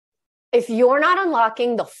If you're not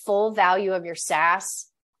unlocking the full value of your SaaS,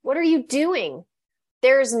 what are you doing?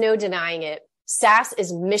 There is no denying it. SaaS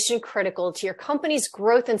is mission critical to your company's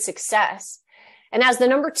growth and success. And as the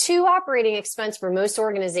number 2 operating expense for most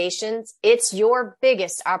organizations, it's your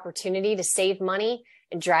biggest opportunity to save money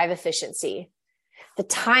and drive efficiency. The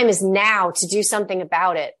time is now to do something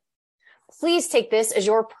about it. Please take this as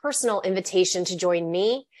your personal invitation to join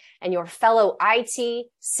me and your fellow IT,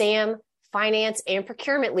 SAM, finance, and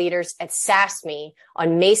procurement leaders at SaaSMe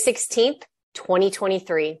on May 16th,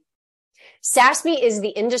 2023. SaaSMe is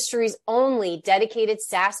the industry's only dedicated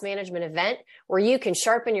SaaS management event where you can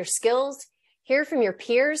sharpen your skills, hear from your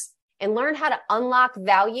peers, and learn how to unlock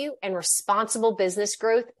value and responsible business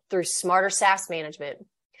growth through smarter SaaS management.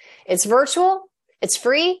 It's virtual, it's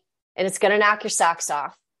free, and it's going to knock your socks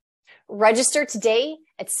off. Register today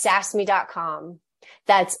at SaaSMe.com.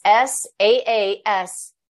 That's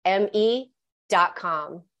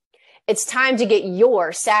SaaSME.com. It's time to get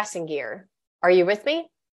your SaaS in gear. Are you with me?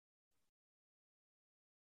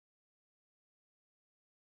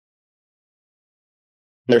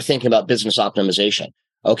 They're thinking about business optimization.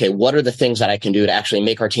 Okay, what are the things that I can do to actually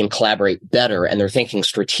make our team collaborate better? And they're thinking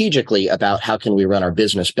strategically about how can we run our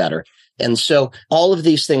business better. And so all of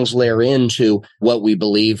these things layer into what we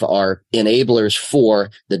believe are enablers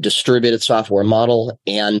for the distributed software model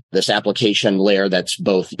and this application layer that's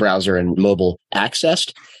both browser and mobile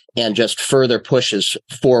accessed, and just further pushes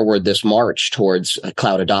forward this march towards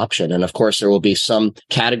cloud adoption. And of course, there will be some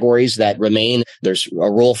categories that remain. There's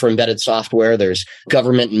a role for embedded software. There's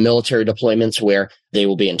government and military deployments where they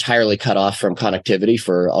will be entirely cut off from connectivity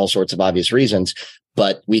for all sorts of obvious reasons.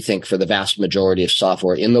 But we think for the vast majority of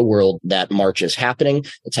software in the world, that march is happening.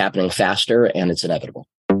 It's happening faster, and it's inevitable.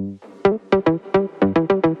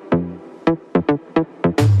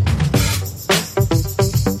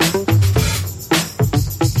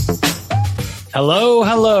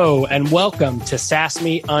 Hello, and welcome to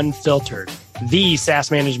SaaSMe Unfiltered, the SaaS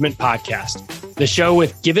management podcast, the show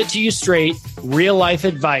with give it to you straight, real life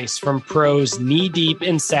advice from pros knee deep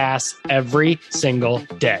in SaaS every single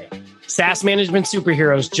day. SaaS management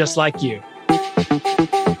superheroes just like you.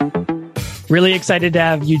 Really excited to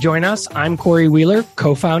have you join us. I'm Corey Wheeler,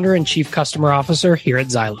 co-founder and chief customer officer here at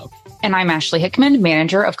Xylo. And I'm Ashley Hickman,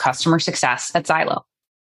 manager of customer success at Xylo.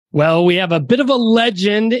 Well, we have a bit of a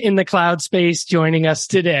legend in the cloud space joining us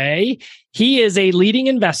today. He is a leading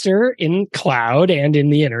investor in cloud and in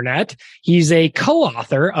the internet. He's a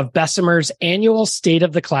co-author of Bessemer's annual State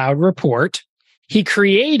of the Cloud report. He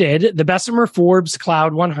created the Bessemer Forbes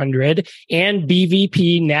Cloud 100 and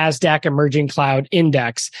BVP NASDAQ Emerging Cloud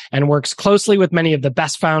Index and works closely with many of the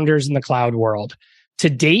best founders in the cloud world. To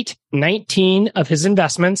date, 19 of his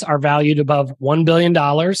investments are valued above $1 billion,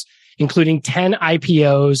 including 10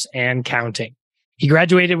 IPOs and counting. He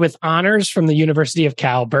graduated with honors from the University of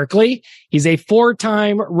Cal, Berkeley. He's a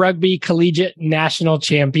 4-time rugby collegiate national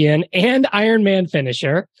champion and Ironman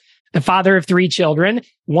finisher, the father of 3 children,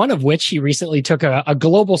 one of which he recently took a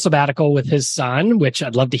global sabbatical with his son, which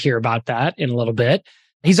I'd love to hear about that in a little bit.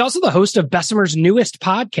 He's also the host of Bessemer's newest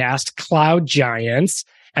podcast, Cloud Giants.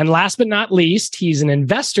 And last but not least, he's an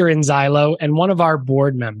investor in Xylo and one of our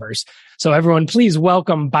board members. So everyone, please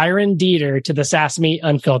welcome Byron Deeter to the SaaSMe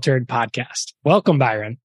Unfiltered podcast. Welcome,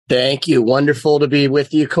 Byron. Thank you. Wonderful to be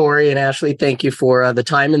with you, Corey and Ashley. Thank you for the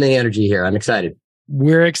time and the energy here. I'm excited.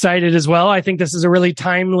 We're excited as well. I think this is a really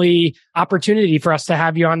timely opportunity for us to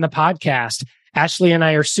have you on the podcast. Ashley and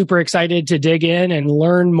I are super excited to dig in and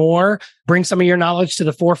learn more, bring some of your knowledge to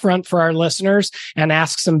the forefront for our listeners, and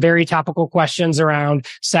ask some very topical questions around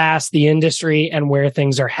SaaS, the industry, and where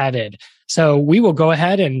things are headed. So we will go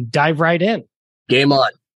ahead and dive right in. Game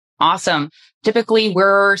on. Awesome. Typically,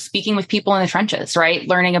 we're speaking with people in the trenches, right?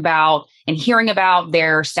 Learning about and hearing about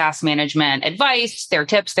their SaaS management advice, their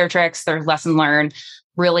tips, their tricks, their lesson learned,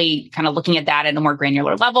 really kind of looking at that at a more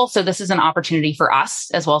granular level. So this is an opportunity for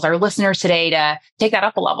us, as well as our listeners today, to take that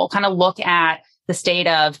up a level, kind of look at the state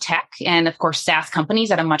of tech and, of course, SaaS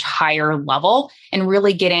companies at a much higher level, and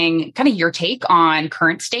really getting kind of your take on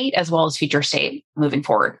current state as well as future state moving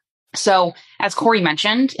forward. So as Corey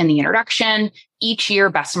mentioned in the introduction, each year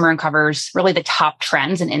Bessemer uncovers really the top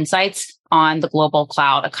trends and insights on the global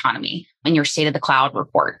cloud economy in your State of the Cloud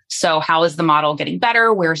report. So how is the model getting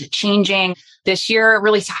better? Where is it changing? This year,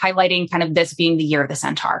 really highlighting kind of this being the year of the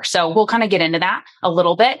Centaur. So we'll kind of get into that a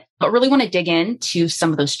little bit, but really want to dig into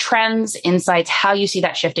some of those trends, insights, how you see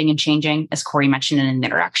that shifting and changing, as Corey mentioned in an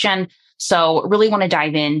introduction. So really want to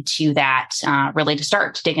dive into that really to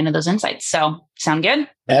start to dig into those insights. So Sound good?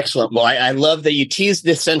 Excellent. Well, I love that you teased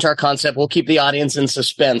this Centaur concept. We'll keep the audience in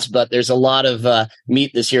suspense, but there's a lot of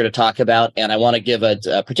meat this year to talk about. And I want to give a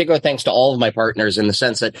particular thanks to all of my partners in the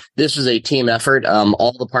sense that this is a team effort.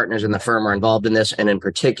 All the partners in the firm are involved in this. And in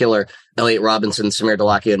particular, Elliot Robinson, Samir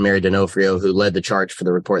Delakia, and Mary D'Onofrio, who led the charge for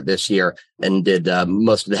the report this year and did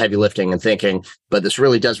most of the heavy lifting and thinking. But this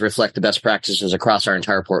really does reflect the best practices across our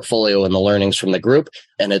entire portfolio and the learnings from the group.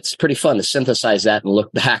 And it's pretty fun to synthesize that and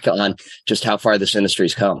look back on just how far this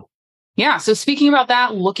industry's come. Yeah. So speaking about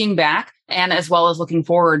that, looking back and as well as looking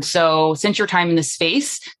forward. So since your time in this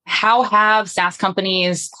space, how have SaaS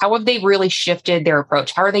companies, how have they really shifted their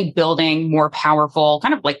approach? How are they building more powerful,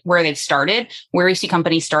 kind of like where they've started, where you see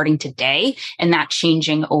companies starting today and that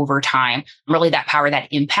changing over time? Really that power, that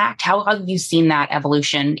impact. How have you seen that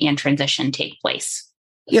evolution and transition take place?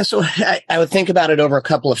 Yeah, so I would think about it over a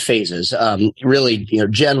couple of phases. Really,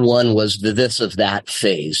 Gen 1 was the this of that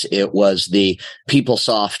phase. It was the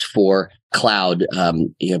PeopleSoft for cloud,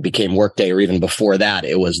 became Workday, or even before that,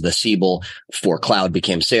 it was the Siebel for cloud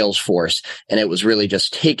became Salesforce. And it was really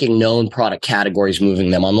just taking known product categories,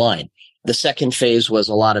 moving them online. The second phase was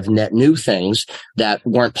a lot of net new things that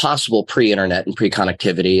weren't possible pre-internet and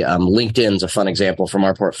pre-connectivity. LinkedIn's a fun example from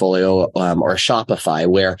our portfolio, or Shopify,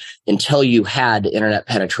 where until you had internet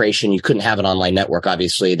penetration, you couldn't have an online network,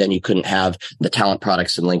 obviously. Then you couldn't have the talent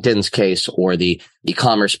products in LinkedIn's case, or the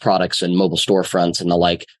e-commerce products and mobile storefronts and the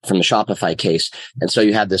like from the Shopify case. And so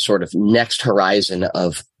you had this sort of next horizon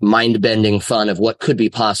of mind-bending fun of what could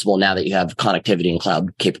be possible now that you have connectivity and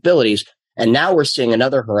cloud capabilities. And now we're seeing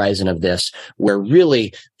another horizon of this where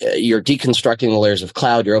really you're deconstructing the layers of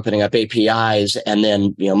cloud, you're opening up APIs. And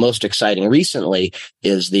then, most exciting recently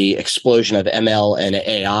is the explosion of ML and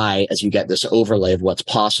AI as you get this overlay of what's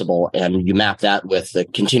possible. And you map that with the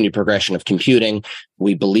continued progression of computing.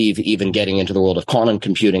 We believe even getting into the world of quantum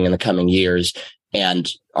computing in the coming years.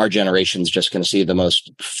 And our generation is just going to see the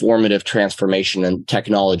most formative transformation in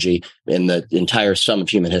technology in the entire sum of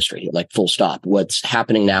human history, like full stop. What's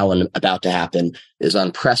happening now and about to happen is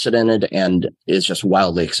unprecedented and is just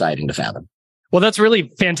wildly exciting to fathom. Well, that's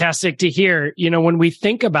really fantastic to hear. When we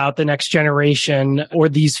think about the next generation or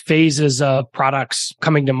these phases of products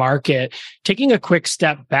coming to market, taking a quick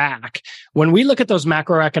step back, when we look at those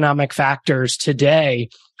macroeconomic factors today,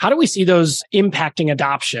 how do we see those impacting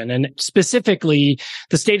adoption? And specifically,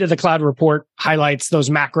 the State of the Cloud report highlights those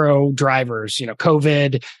macro drivers,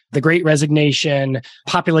 COVID, the Great Resignation,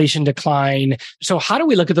 population decline. So how do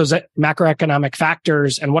we look at those macroeconomic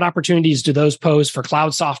factors and what opportunities do those pose for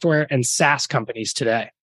cloud software and SaaS companies today?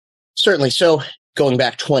 Certainly. So going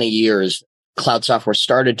back 20 years, cloud software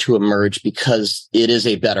started to emerge because it is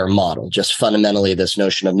a better model. Just fundamentally, this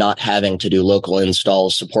notion of not having to do local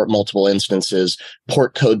installs, support multiple instances,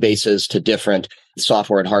 port code bases to different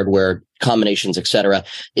software and hardware combinations, et cetera.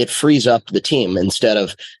 It frees up the team. Instead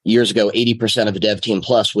of years ago, 80% of the dev team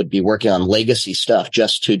plus would be working on legacy stuff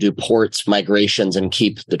just to do ports, migrations, and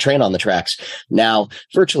keep the train on the tracks. Now,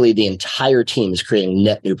 virtually the entire team is creating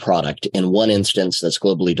net new product in one instance that's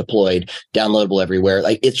globally deployed, downloadable everywhere.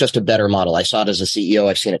 It's just a better model. I saw it as a CEO.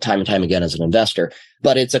 I've seen it time and time again as an investor.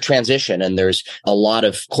 But it's a transition, and there's a lot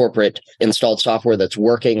of corporate installed software that's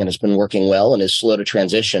working and has been working well and is slow to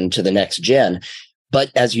transition to the next gen. But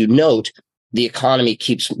as you note, the economy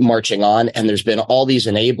keeps marching on, and there's been all these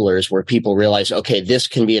enablers where people realize, okay, this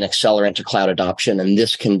can be an accelerant to cloud adoption, and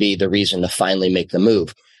this can be the reason to finally make the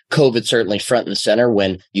move. COVID certainly front and center.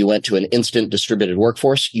 When you went to an instant distributed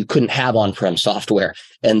workforce, you couldn't have on-prem software.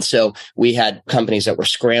 And so we had companies that were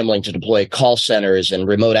scrambling to deploy call centers and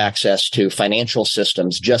remote access to financial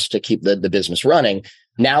systems just to keep the business running.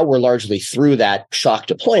 Now we're largely through that shock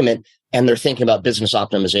deployment, and they're thinking about business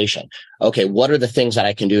optimization. Okay, what are the things that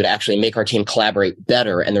I can do to actually make our team collaborate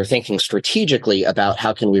better? And they're thinking strategically about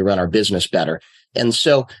how can we run our business better? And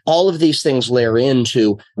so all of these things layer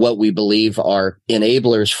into what we believe are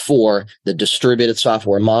enablers for the distributed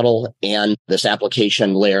software model and this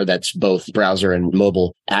application layer that's both browser and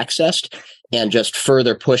mobile accessed, and just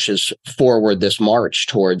further pushes forward this march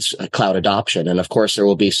towards cloud adoption. And of course, there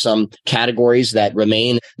will be some categories that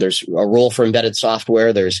remain. There's a role for embedded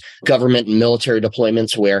software. There's government and military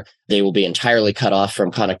deployments where they will be entirely cut off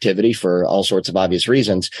from connectivity for all sorts of obvious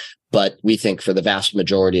reasons. But we think for the vast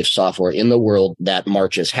majority of software in the world, that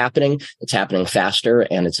march is happening. It's happening faster,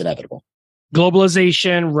 and it's inevitable.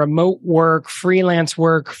 Globalization, remote work, freelance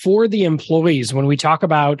work for the employees. When we talk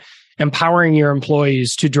about empowering your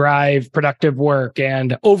employees to drive productive work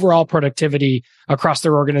and overall productivity across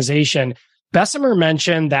their organization, Bessemer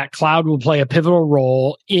mentioned that cloud will play a pivotal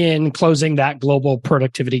role in closing that global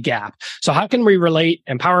productivity gap. So how can we relate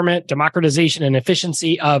empowerment, democratization, and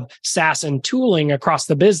efficiency of SaaS and tooling across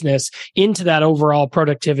the business into that overall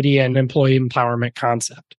productivity and employee empowerment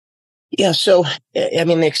concept? Yeah. So, I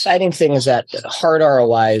mean, the exciting thing is that hard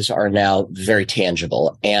ROIs are now very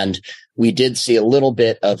tangible. And we did see a little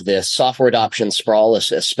bit of this software adoption sprawl,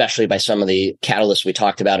 especially by some of the catalysts we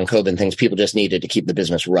talked about in COVID and things. People just needed to keep the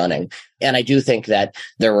business running. And I do think that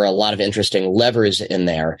there were a lot of interesting levers in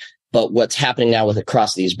there. But what's happening now with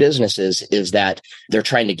across these businesses is that they're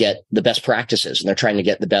trying to get the best practices and they're trying to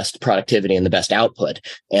get the best productivity and the best output.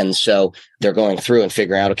 And so they're going through and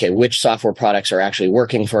figuring out, okay, which software products are actually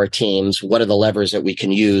working for our teams? What are the levers that we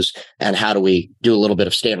can use? And how do we do a little bit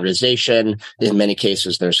of standardization? In many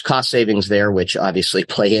cases, there's cost savings there, which obviously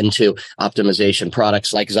play into optimization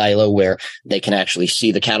products like Xylo, where they can actually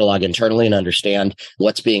see the catalog internally and understand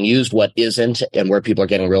what's being used, what isn't, and where people are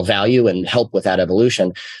getting real value and help with that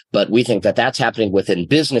evolution. But we think that that's happening within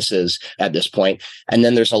businesses at this point. And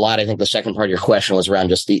then there's a lot, I think the second part of your question was around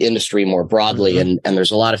just the industry more broadly. Mm-hmm. And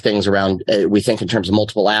there's a lot of things around, we think in terms of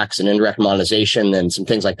multiple acts and indirect monetization and some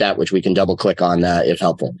things like that, which we can double click on if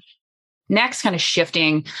helpful. Next, kind of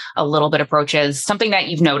shifting a little bit approaches, something that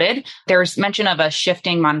you've noted, there's mention of a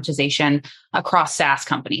shifting monetization across SaaS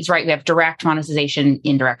companies, right? We have direct monetization,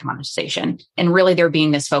 indirect monetization, and really there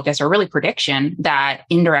being this focus or really prediction that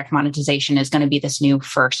indirect monetization is going to be this new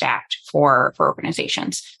first act for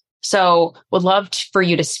organizations. So would love for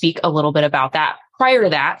you to speak a little bit about that. Prior to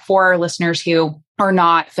that, for our listeners who are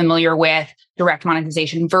not familiar with direct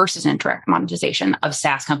monetization versus indirect monetization of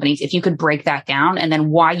SaaS companies, if you could break that down and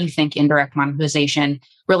then why you think indirect monetization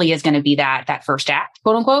really is going to be that first act,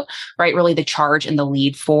 quote unquote, right? Really the charge and the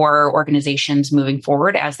lead for organizations moving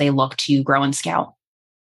forward as they look to grow and scale.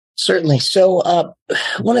 Certainly. So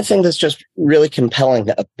one of the things that's just really compelling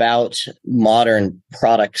about modern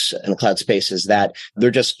products in the cloud space is that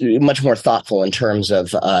they're just much more thoughtful in terms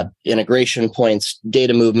of integration points,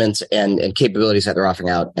 data movements, and capabilities that they're offering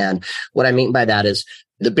out. And what I mean by that is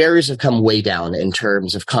the barriers have come way down in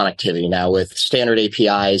terms of connectivity now with standard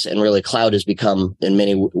APIs, and really cloud has become in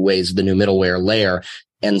many ways the new middleware layer.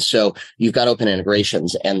 And so you've got open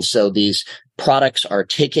integrations. And so these products are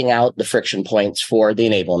taking out the friction points for the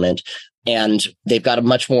enablement. And they've got a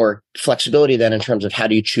much more flexibility then in terms of how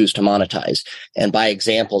do you choose to monetize. And by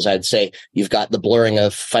examples, I'd say you've got the blurring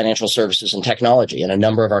of financial services and technology, and a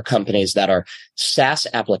number of our companies that are SaaS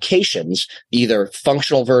applications, either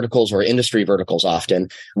functional verticals or industry verticals often,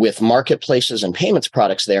 with marketplaces and payments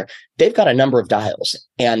products there, they've got a number of dials.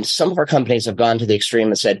 And some of our companies have gone to the extreme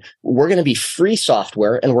and said, we're going to be free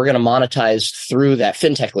software and we're going to monetize through that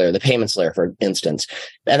fintech layer, the payments layer, for instance.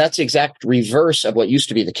 And that's the exact reverse of what used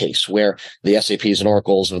to be the case, where the SAPs and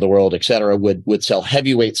Oracles of the world, et cetera, would sell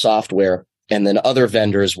heavyweight software, and then other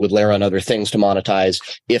vendors would layer on other things to monetize,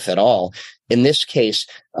 if at all. In this case,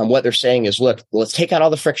 what they're saying is, look, let's take out all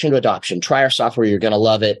the friction to adoption. Try our software. You're going to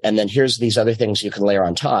love it. And then here's these other things you can layer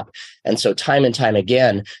on top. And so time and time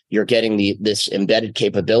again, you're getting this embedded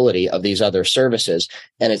capability of these other services.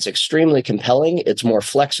 And it's extremely compelling. It's more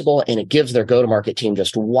flexible, and it gives their go-to-market team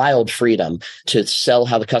just wild freedom to sell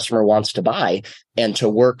how the customer wants to buy and to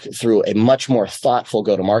work through a much more thoughtful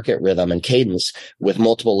go-to-market rhythm and cadence with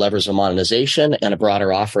multiple levers of monetization and a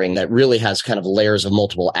broader offering that really has kind of layers of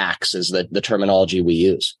multiple acts is the terminology we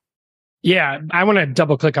use. Yeah, I want to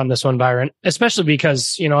double click on this one, Byron, especially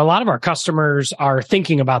because, a lot of our customers are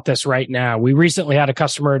thinking about this right now. We recently had a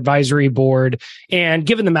customer advisory board, and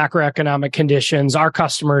given the macroeconomic conditions, our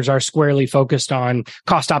customers are squarely focused on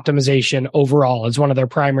cost optimization overall as one of their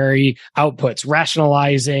primary outputs,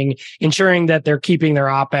 rationalizing, ensuring that they're keeping their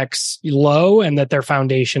OpEx low and that their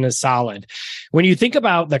foundation is solid. When you think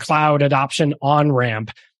about the cloud adoption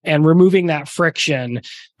on-ramp, and removing that friction,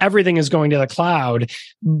 everything is going to the cloud.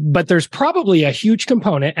 But there's probably a huge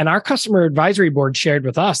component, and our customer advisory board shared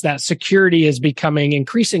with us that security is becoming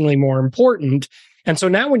increasingly more important. And so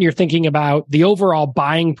now when you're thinking about the overall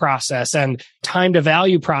buying process and time to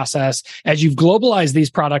value process, as you've globalized these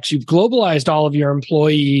products, you've globalized all of your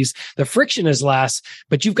employees, the friction is less,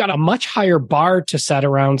 but you've got a much higher bar to set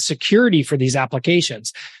around security for these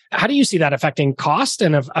applications. How do you see that affecting cost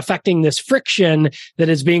and affecting this friction that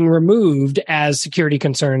is being removed as security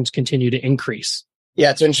concerns continue to increase?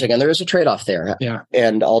 Yeah, it's interesting. And there is a trade-off there. Yeah.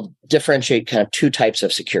 And I'll differentiate kind of two types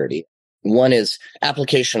of security. One is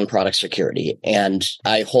application product security. And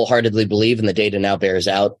I wholeheartedly believe, and the data now bears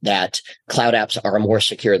out, that cloud apps are more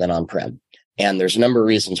secure than on-prem. And there's a number of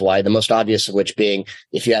reasons why, the most obvious of which being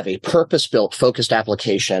if you have a purpose-built, focused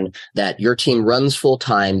application that your team runs full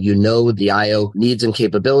time, you know the IO needs and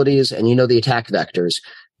capabilities, and you know the attack vectors,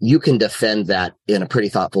 you can defend that in a pretty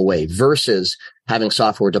thoughtful way versus having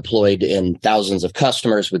software deployed in thousands of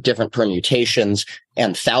customers with different permutations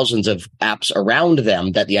and thousands of apps around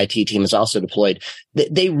them that the IT team has also deployed.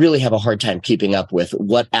 They really have a hard time keeping up with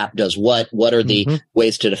what app does what are the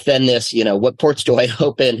ways to defend this, what ports do I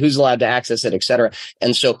open, who's allowed to access it, et cetera.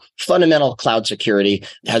 And so fundamental cloud security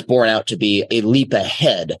has borne out to be a leap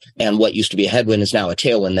ahead. And what used to be a headwind is now a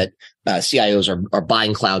tailwind that CIOs are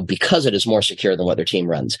buying cloud because it is more secure than what their team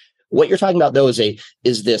runs. What you're talking about, though,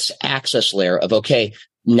 is this access layer of, okay,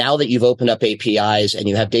 now that you've opened up APIs and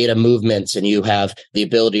you have data movements and you have the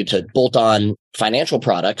ability to bolt on financial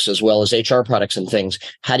products as well as HR products and things,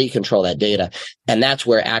 how do you control that data? And that's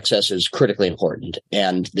where access is critically important.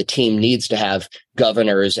 And the team needs to have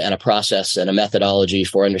governors and a process and a methodology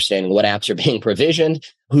for understanding what apps are being provisioned,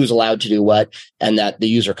 who's allowed to do what, and that the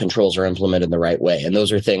user controls are implemented in the right way. And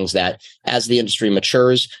those are things that, as the industry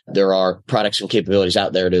matures, there are products and capabilities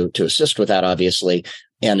out there to assist with that, obviously.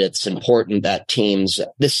 And it's important that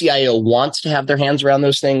the CIO wants to have their hands around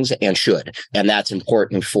those things and should. And that's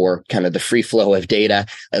important for kind of the free flow of data,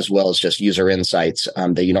 as well as just user insights,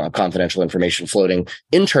 that you don't have confidential information floating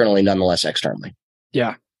internally, nonetheless externally.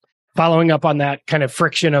 Yeah. Following up on that kind of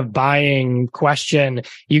friction of buying question,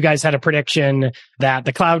 you guys had a prediction that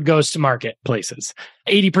the cloud goes to marketplaces.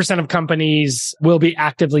 80% of companies will be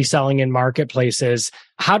actively selling in marketplaces.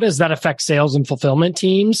 How does that affect sales and fulfillment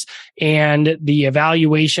teams and the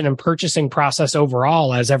evaluation and purchasing process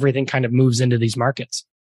overall as everything kind of moves into these markets?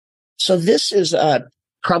 So this is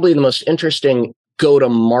probably the most interesting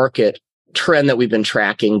go-to-market trend that we've been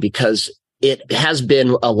tracking because it has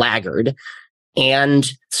been a laggard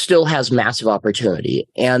and still has massive opportunity.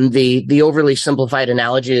 And the overly simplified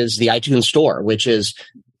analogy is the iTunes store, which is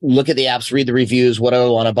look at the apps, read the reviews, what do I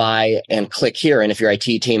want to buy, and click here. And if your IT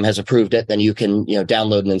team has approved it, then you can,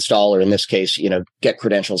 download and install, or in this case, get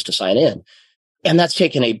credentials to sign in. And that's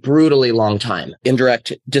taken a brutally long time.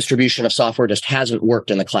 Indirect distribution of software just hasn't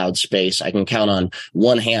worked in the cloud space. I can count on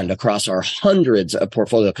one hand across our hundreds of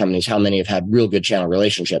portfolio companies how many have had real good channel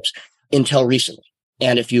relationships until recently.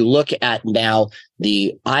 And if you look at now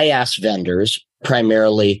the IaaS vendors,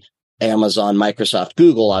 primarily Amazon, Microsoft,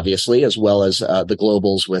 Google, obviously, as well as the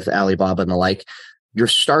globals with Alibaba and the like, you're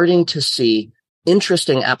starting to see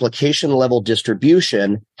interesting application level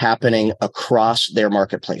distribution happening across their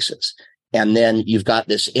marketplaces. And then you've got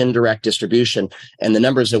this indirect distribution, and the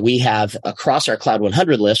numbers that we have across our Cloud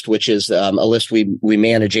 100 list, which is a list we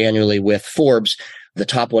manage annually with Forbes, the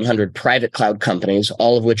top 100 private cloud companies,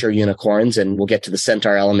 all of which are unicorns. And we'll get to the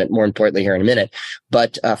Centaur element more importantly here in a minute.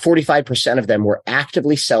 But 45% of them were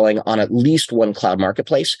actively selling on at least one cloud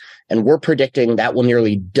marketplace. And we're predicting that will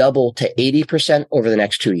nearly double to 80% over the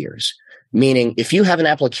next 2 years. Meaning if you have an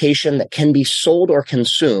application that can be sold or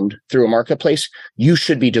consumed through a marketplace, you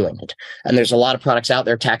should be doing it. And there's a lot of products out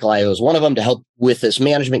there. Tackle.io is one of them to help with this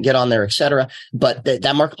management, get on there, et cetera. But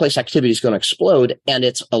that marketplace activity is going to explode. And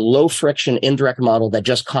it's a low friction indirect model that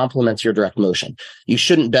just complements your direct motion. You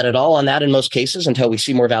shouldn't bet at all on that in most cases until we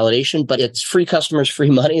see more validation, but it's free customers, free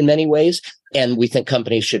money in many ways. And we think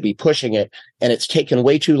companies should be pushing it. And it's taken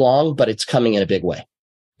way too long, but it's coming in a big way.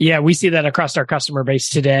 Yeah, we see that across our customer base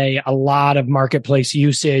today. A lot of marketplace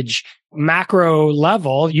usage. Macro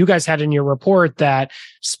level, you guys had in your report that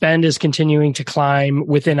spend is continuing to climb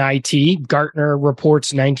within IT. Gartner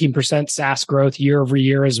reports 19% SaaS growth year over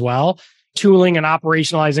year as well. Tooling and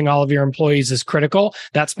operationalizing all of your employees is critical.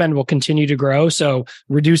 That spend will continue to grow. So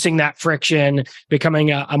reducing that friction, becoming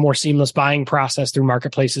a more seamless buying process through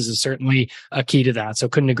marketplaces is certainly a key to that. So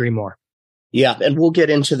couldn't agree more. Yeah, and we'll get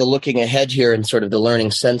into the looking ahead here and sort of the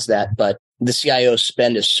learning since that, but the CIO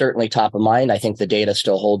spend is certainly top of mind. I think the data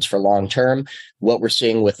still holds for long term. What we're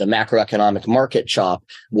seeing with the macroeconomic market chop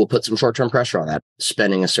will put some short-term pressure on that.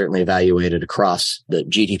 Spending is certainly evaluated across the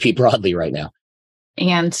GDP broadly right now.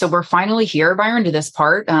 And so we're finally here, Byron, to this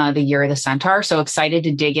part, the year of the Centaur. So excited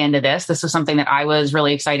to dig into this. This was something that I was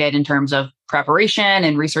really excited in terms of preparation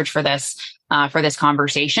and research for this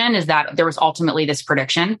conversation, is that there was ultimately this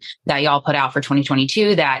prediction that y'all put out for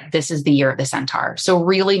 2022 that this is the year of the Centaur. So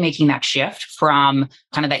really making that shift from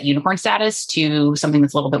kind of that unicorn status to something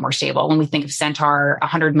that's a little bit more stable. When we think of Centaur,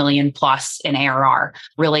 100 million plus in ARR,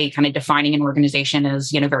 really kind of defining an organization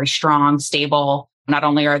as, very strong, stable, Not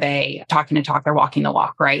only are they talking the talk, they're walking the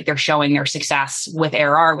walk, right? They're showing their success with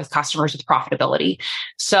ARR, with customers, with profitability.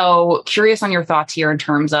 So curious on your thoughts here in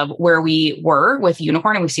terms of where we were with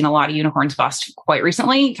unicorn. And we've seen a lot of unicorns bust quite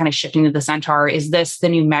recently, kind of shifting to the Centaur. Is this the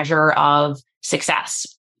new measure of success?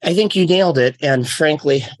 I think you nailed it. And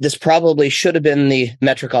frankly, this probably should have been the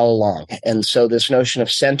metric all along. And so this notion of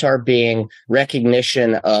Centaur being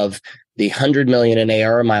recognition of the 100 million in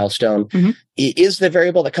ARR milestone is the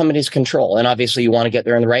variable that companies control. And obviously you want to get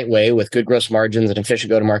there in the right way with good gross margins and efficient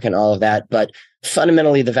go-to-market and all of that. But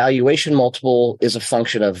fundamentally, the valuation multiple is a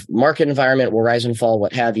function of market environment, will rise and fall,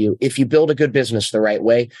 what have you. If you build a good business the right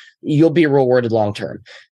way, you'll be rewarded long-term.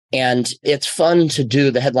 And it's fun to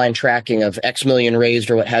do the headline tracking of X million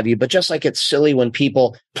raised or what have you. But just like it's silly when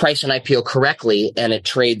people price an IPO correctly and it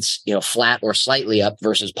trades, flat or slightly up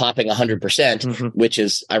versus popping 100%, which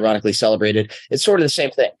is ironically celebrated. It's sort of the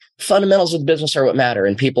same thing. Fundamentals of the business are what matter.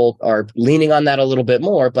 And people are leaning on that a little bit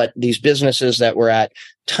more. But these businesses that were at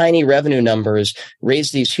tiny revenue numbers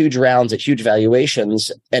raised these huge rounds at huge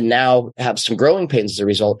valuations and now have some growing pains as a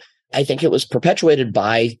result. I think it was perpetuated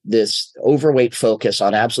by this overweight focus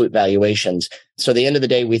on absolute valuations. So at the end of the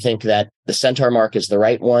day, we think that the Centaur mark is the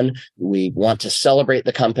right one. We want to celebrate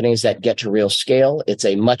the companies that get to real scale. It's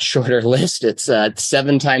a much shorter list. It's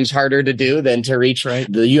 7 times harder to do than to reach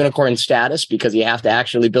the unicorn status because you have to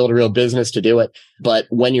actually build a real business to do it. But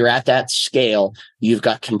when you're at that scale, you've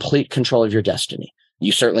got complete control of your destiny.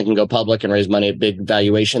 You certainly can go public and raise money at big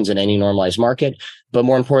valuations in any normalized market. But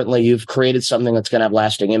more importantly, you've created something that's going to have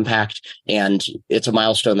lasting impact. And it's a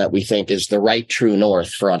milestone that we think is the right true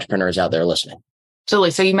north for entrepreneurs out there listening. Absolutely.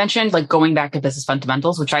 So you mentioned going back to business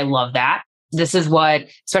fundamentals, which I love that. This is what,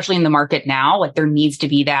 especially in the market now, there needs to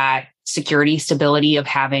be that security, stability of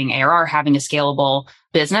having ARR, having a scalable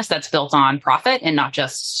business that's built on profit and not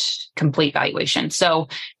just complete valuation. So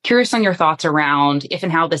curious on your thoughts around if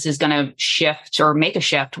and how this is going to shift or make a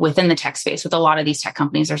shift within the tech space with a lot of these tech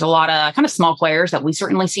companies. There's a lot of kind of small players that we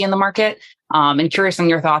certainly see in the market. And curious on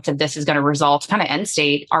your thoughts if this is going to result kind of end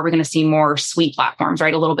state. Are we going to see more suite platforms,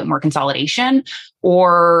 right? A little bit more consolidation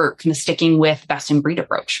or kind of sticking with best in breed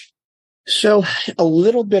approach? So a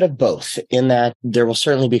little bit of both in that there will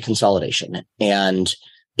certainly be consolidation. And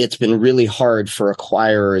it's been really hard for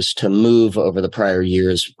acquirers to move over the prior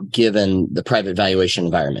years, given the private valuation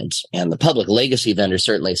environment. And the public legacy vendors,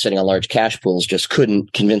 certainly sitting on large cash pools, just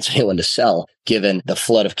couldn't convince anyone to sell, given the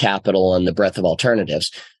flood of capital and the breadth of alternatives.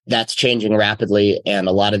 That's changing rapidly. And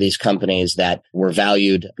a lot of these companies that were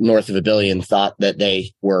valued north of $1 billion thought that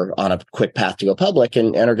they were on a quick path to go public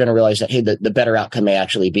and are going to realize that, hey, the better outcome may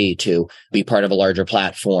actually be to be part of a larger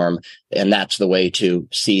platform. And that's the way to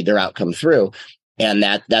see their outcome through. And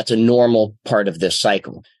that's a normal part of this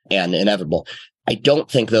cycle and inevitable. I don't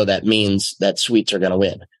think, though, that means that suites are going to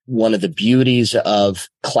win. One of the beauties of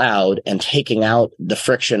cloud and taking out the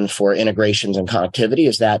friction for integrations and connectivity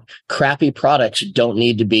is that crappy products don't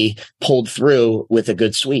need to be pulled through with a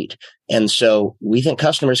good suite. And so we think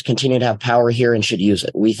customers continue to have power here and should use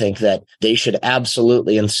it. We think that they should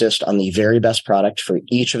absolutely insist on the very best product for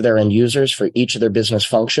each of their end users, for each of their business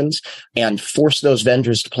functions, and force those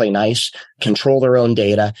vendors to play nice, control their own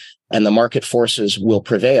data, and the market forces will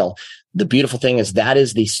prevail. The beautiful thing is that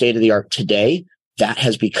is the state of the art today. That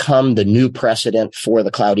has become the new precedent for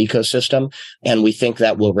the cloud ecosystem, and we think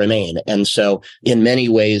that will remain. And so in many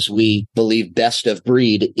ways, we believe best of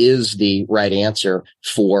breed is the right answer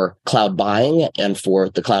for cloud buying and for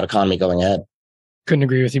the cloud economy going ahead. Couldn't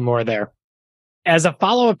agree with you more there. As a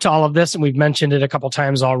follow-up to all of this, and we've mentioned it a couple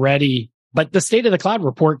times already, but the State of the Cloud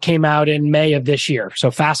report came out in May of this year.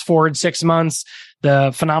 So fast forward 6 months,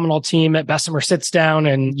 the phenomenal team at Bessemer sits down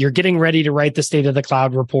and you're getting ready to write the State of the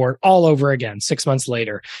Cloud report all over again 6 months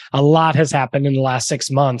later. A lot has happened in the last 6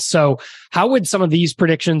 months. So how would some of these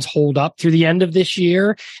predictions hold up through the end of this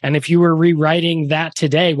year? And if you were rewriting that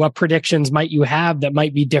today, what predictions might you have that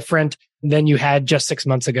might be different than you had just 6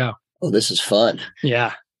 months ago? Oh, this is fun.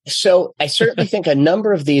 Yeah. So I certainly think a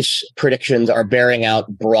number of these predictions are bearing out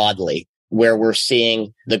broadly, where we're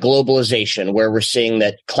seeing the globalization, where we're seeing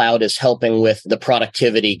that cloud is helping with the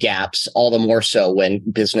productivity gaps, all the more so when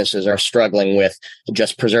businesses are struggling with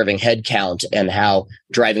just preserving headcount and how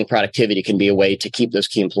driving productivity can be a way to keep those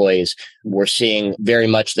key employees. We're seeing very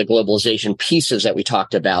much the globalization pieces that we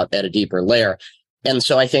talked about at a deeper layer. And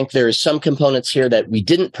so I think there's some components here that we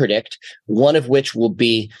didn't predict, one of which will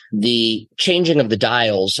be the changing of the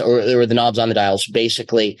dials or the knobs on the dials.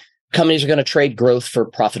 Basically, companies are going to trade growth for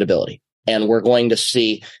profitability. And we're going to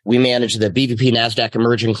see, we manage the BVP NASDAQ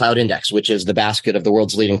Emerging Cloud Index, which is the basket of the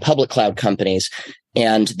world's leading public cloud companies.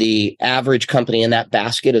 And the average company in that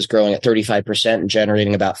basket is growing at 35% and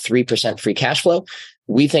generating about 3% free cash flow.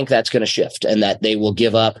 We think that's going to shift and that they will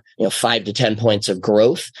give up, 5 to 10 points of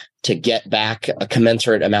growth to get back a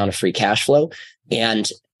commensurate amount of free cash flow. And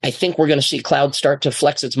I think we're going to see cloud start to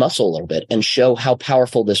flex its muscle a little bit and show how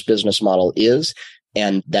powerful this business model is,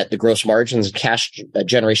 and that the gross margins and cash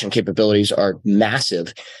generation capabilities are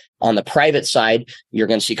massive. On the private side, you're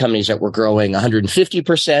going to see companies that were growing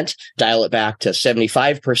 150%, dial it back to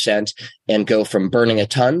 75%, and go from burning a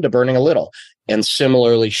ton to burning a little, and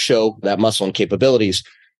similarly show that muscle and capabilities.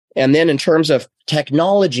 And then in terms of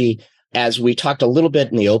technology, as we talked a little bit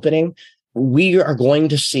in the opening, we are going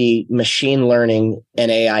to see machine learning and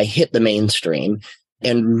AI hit the mainstream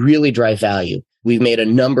and really drive value. We've made a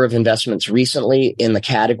number of investments recently in the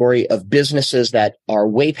category of businesses that are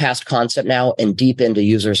way past concept now and deep into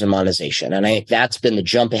users and monetization. And I think that's been the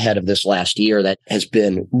jump ahead of this last year that has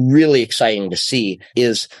been really exciting to see,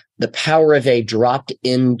 is the power of AI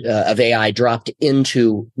dropped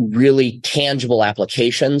into really tangible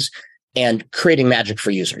applications and creating magic for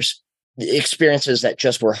users. Experiences that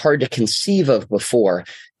just were hard to conceive of before.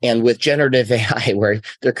 And with generative AI, where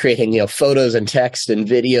they're creating, photos and text and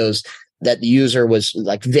videos that the user was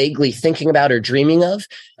like vaguely thinking about or dreaming of,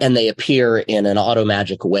 and they appear in an auto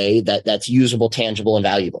magic way that's usable, tangible, and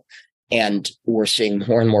valuable. And we're seeing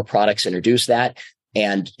more and more products introduce that.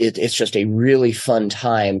 And it's just a really fun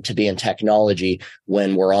time to be in technology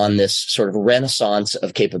when we're on this sort of renaissance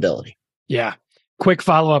of capability. Yeah. Quick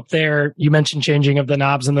follow-up there. You mentioned changing of the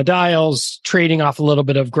knobs and the dials, trading off a little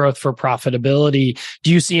bit of growth for profitability.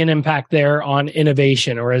 Do you see an impact there on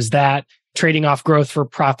innovation, or is that trading off growth for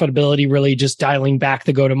profitability really just dialing back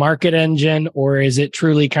the go-to-market engine, or is it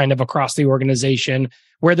truly kind of across the organization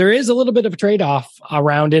where there is a little bit of a trade-off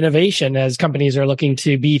around innovation as companies are looking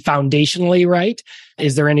to be foundationally right?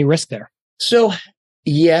 Is there any risk there? So,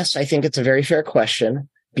 yes, I think it's a very fair question,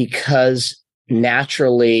 because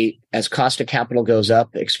naturally, as cost of capital goes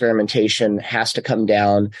up, experimentation has to come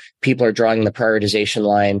down. People are drawing the prioritization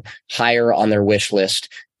line higher on their wish list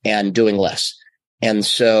and doing less. And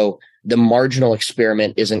so the marginal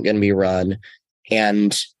experiment isn't going to be run.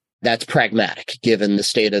 And that's pragmatic given the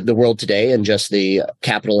state of the world today and just the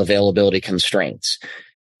capital availability constraints.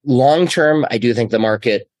 Long term, I do think the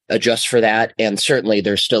market adjusts for that. And certainly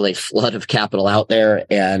there's still a flood of capital out there,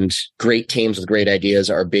 and great teams with great ideas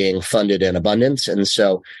are being funded in abundance. And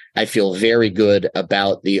so I feel very good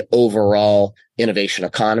about the overall innovation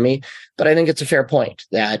economy. But I think it's a fair point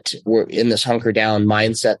that we're in this hunker down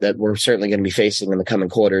mindset that we're certainly going to be facing in the coming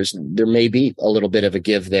quarters. There may be a little bit of a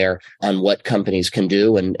give there on what companies can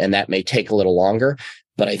do, and that may take a little longer.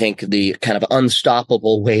 But I think the kind of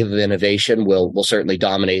unstoppable wave of innovation will certainly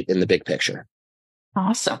dominate in the big picture.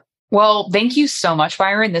 Awesome. Well, thank you so much,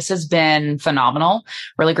 Byron. This has been phenomenal.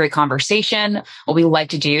 Really great conversation. What we like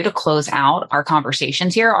to do to close out our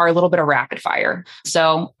conversations here are a little bit of rapid fire.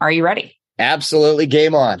 So are you ready? Absolutely.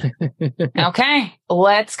 Game on. Okay,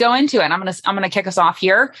 let's go into it. I'm going to kick us off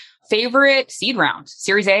here. Favorite seed round,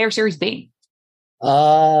 Series A or Series B?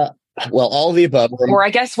 Well, all of the above. Or I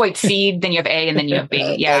guess, wait, seed, then you have A, and then you have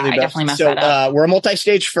B. Yeah, I definitely messed that up. We're a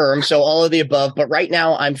multi-stage firm, so all of the above. But right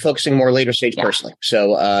now, I'm focusing more later stage personally.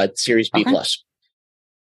 So Series B+. Okay.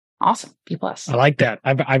 Awesome. B+. I like that.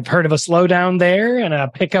 I've heard of a slowdown there and a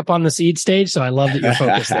pickup on the seed stage, so I love that you're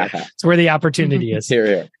focused there. It's where the opportunity is.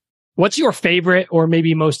 Here. What's your favorite or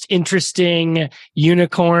maybe most interesting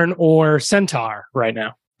unicorn or Centaur right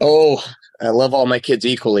now? Oh, I love all my kids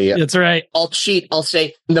equally. That's right. I'll cheat. I'll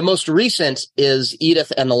say the most recent is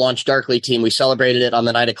Edith and the Launch Darkly team. We celebrated it on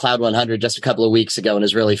the night of Cloud 100 just a couple of weeks ago, and it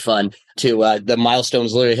was really fun. The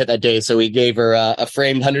milestones literally hit that day. So we gave her a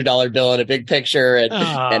framed $100 bill and a big picture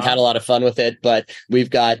and had a lot of fun with it. But we've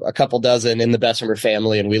got a couple dozen in the Bessemer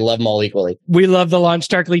family, and we love them all equally. We love the Launch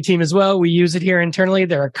Darkly team as well. We use it here internally.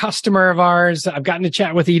 They're a customer of ours. I've gotten to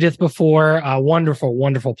chat with Edith before. A wonderful,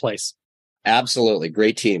 wonderful place. Absolutely.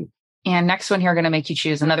 Great team. And next one here, going to make you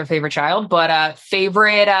choose another favorite child, but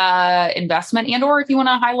favorite investment, and or if you want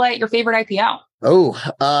to highlight your favorite IPO.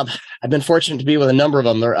 I've been fortunate to be with a number of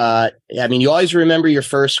them. You always remember your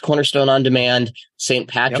first Cornerstone On Demand, St.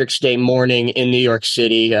 Patrick's Day morning in New York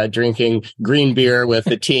City, drinking green beer with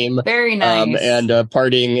the team. Very nice. And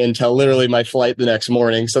partying until literally my flight the next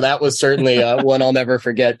morning. So that was certainly one I'll never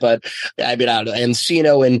forget. But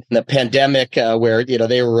Encino in the pandemic, where,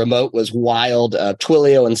 they were remote, was wild.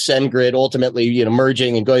 Twilio and SendGrid ultimately,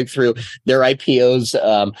 merging and going through their IPOs.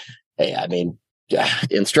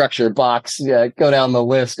 Instructure, Box, go down the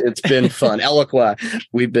list. It's been fun. Eloqua,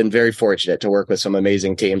 we've been very fortunate to work with some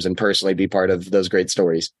amazing teams and personally be part of those great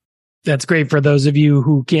stories. That's great for those of you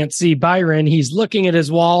who can't see Byron. He's looking at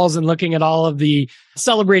his walls and looking at all of the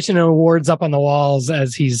celebration and awards up on the walls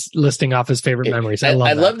as he's listing off his favorite memories. I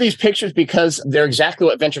love these pictures because they're exactly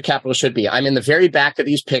what venture capital should be. I'm in the very back of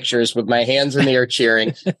these pictures with my hands in the air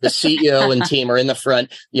cheering. The CEO and team are in the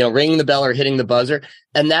front, ringing the bell or hitting the buzzer.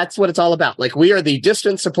 And that's what it's all about. Like, we are the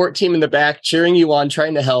distant support team in the back, cheering you on,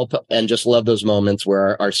 trying to help, and just love those moments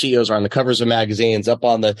where our CEOs are on the covers of magazines, up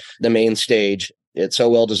on the main stage. It's so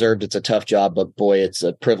well-deserved. It's a tough job, but boy, it's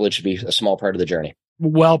a privilege to be a small part of the journey.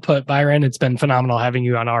 Well put, Byron. It's been phenomenal having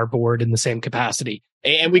you on our board in the same capacity.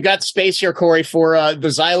 And we got space here, Corey, for the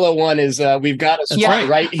Xylo one we've got a spot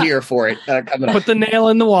right here for it coming up. Put the nail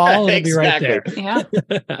in the wall. It'll be right there. Yeah.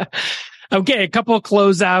 Okay, a couple of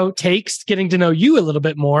closeout takes, getting to know you a little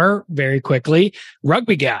bit more very quickly.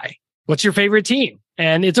 Rugby guy, what's your favorite team?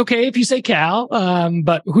 And it's okay if you say Cal,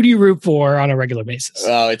 but who do you root for on a regular basis?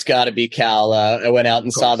 Oh, it's got to be Cal. I went out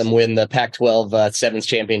and saw them win the Pac-12 Sevens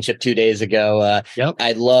Championship 2 days ago.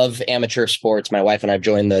 I love amateur sports. My wife and I have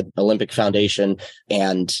joined the Olympic Foundation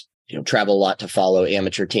and travel a lot to follow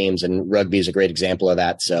amateur teams, and rugby is a great example of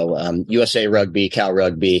that. So USA Rugby, Cal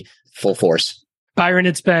Rugby, full force. Byron,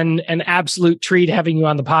 it's been an absolute treat having you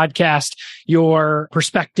on the podcast. Your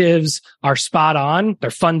perspectives are spot on.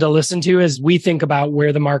 They're fun to listen to as we think about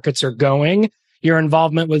where the markets are going. Your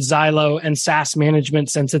involvement with Xylo and SaaS management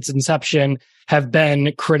since its inception have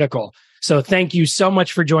been critical. So thank you so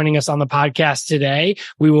much for joining us on the podcast today.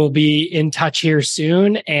 We will be in touch here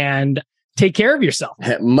soon, and take care of yourself.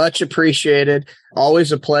 Much appreciated.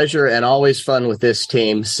 Always a pleasure and always fun with this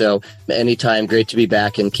team. So anytime, great to be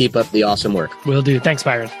back, and keep up the awesome work. Will do. Thanks,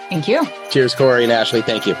 Byron. Thank you. Cheers, Corey and Ashley.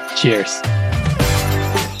 Thank you. Cheers.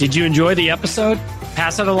 Did you enjoy the episode?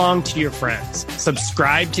 Pass it along to your friends.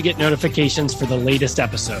 Subscribe to get notifications for the latest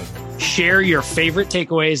episode. Share your favorite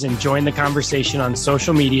takeaways and join the conversation on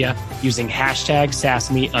social media using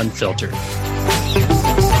 #SaaSMeUnfiltered.